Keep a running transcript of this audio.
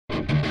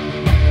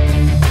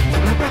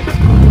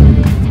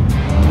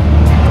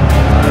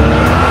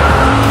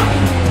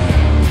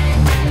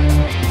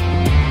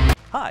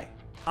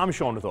I'm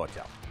Sean with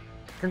Autel.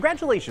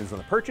 Congratulations on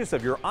the purchase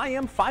of your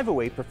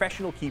IM508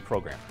 professional key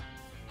programmer.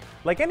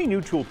 Like any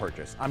new tool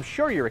purchase, I'm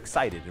sure you're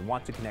excited and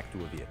want to connect to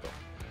a vehicle.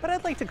 But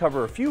I'd like to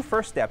cover a few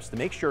first steps to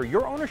make sure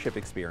your ownership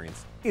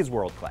experience is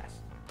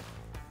world-class.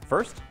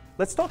 First,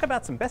 let's talk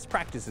about some best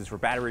practices for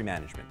battery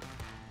management.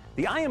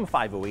 The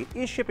IM508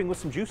 is shipping with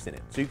some juice in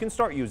it, so you can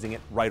start using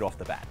it right off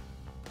the bat.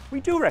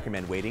 We do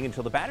recommend waiting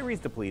until the battery is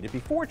depleted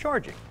before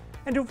charging,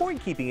 and to avoid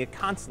keeping it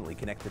constantly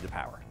connected to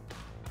power.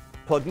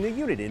 Plugging the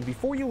unit in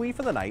before you leave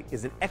for the night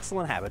is an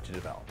excellent habit to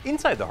develop.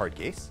 Inside the hard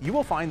case, you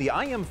will find the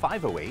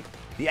IM508,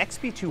 the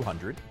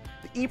XP200,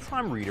 the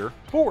EEPROM reader,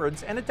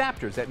 boards, and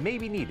adapters that may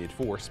be needed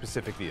for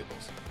specific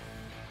vehicles.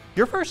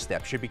 Your first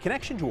step should be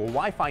connection to a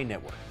Wi-Fi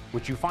network,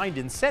 which you find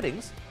in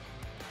Settings,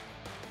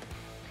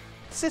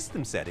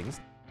 System Settings,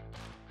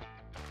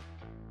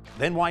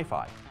 then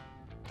Wi-Fi.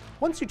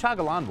 Once you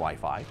toggle on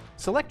Wi-Fi,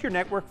 select your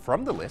network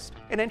from the list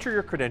and enter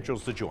your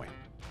credentials to join.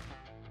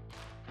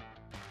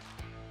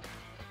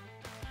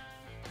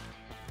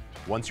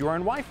 Once you are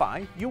on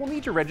Wi-Fi, you will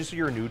need to register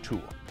your new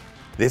tool.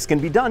 This can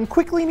be done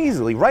quickly and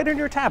easily right on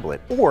your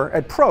tablet or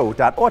at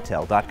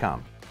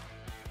pro.autel.com.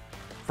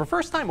 For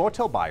first-time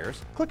Autel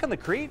buyers, click on the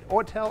Create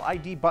Autel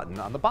ID button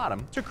on the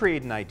bottom to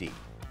create an ID.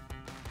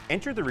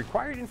 Enter the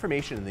required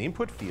information in the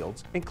input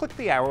fields and click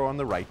the arrow on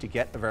the right to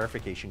get a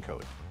verification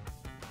code.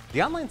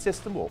 The online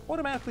system will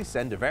automatically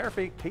send a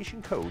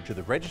verification code to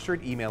the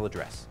registered email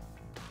address.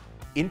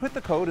 Input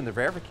the code in the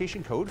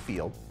verification code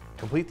field,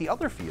 complete the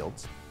other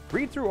fields,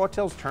 read through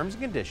Autel's terms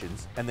and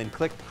conditions, and then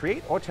click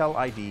Create Autel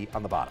ID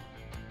on the bottom.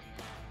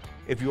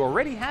 If you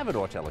already have an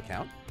Autel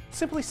account,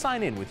 simply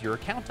sign in with your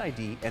account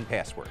ID and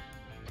password.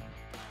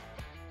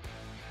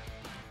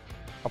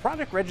 A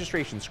product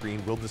registration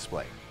screen will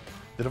display.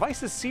 The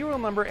device's serial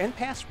number and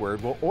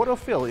password will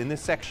autofill in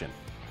this section.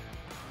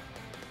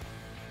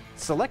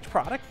 Select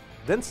Product,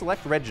 then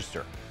select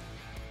Register.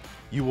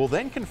 You will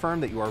then confirm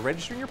that you are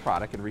registering your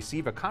product and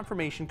receive a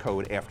confirmation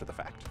code after the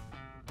fact.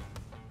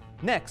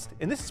 Next,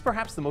 and this is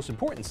perhaps the most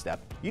important step,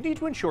 you need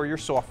to ensure your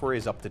software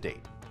is up to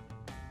date.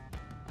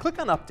 Click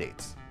on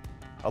Updates.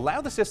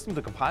 Allow the system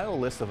to compile a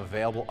list of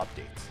available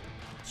updates.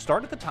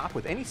 Start at the top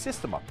with any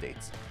system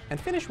updates, and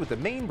finish with the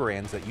main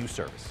brands that you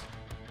service.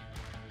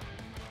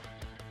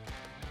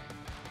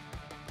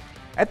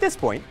 At this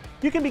point,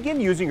 you can begin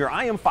using your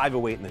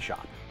IM508 in the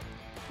shop.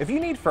 If you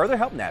need further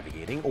help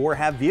navigating or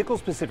have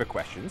vehicle-specific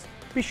questions,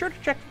 be sure to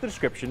check the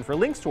description for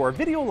links to our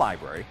video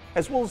library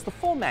as well as the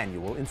full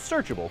manual in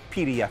searchable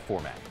PDF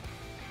format.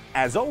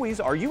 As always,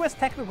 our US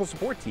technical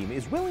support team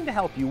is willing to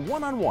help you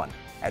one-on-one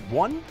at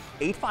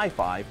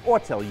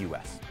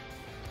 1-855-AUTEL-US.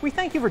 We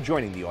thank you for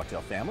joining the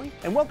Autel family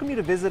and welcome you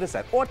to visit us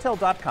at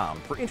autel.com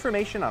for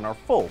information on our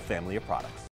full family of products.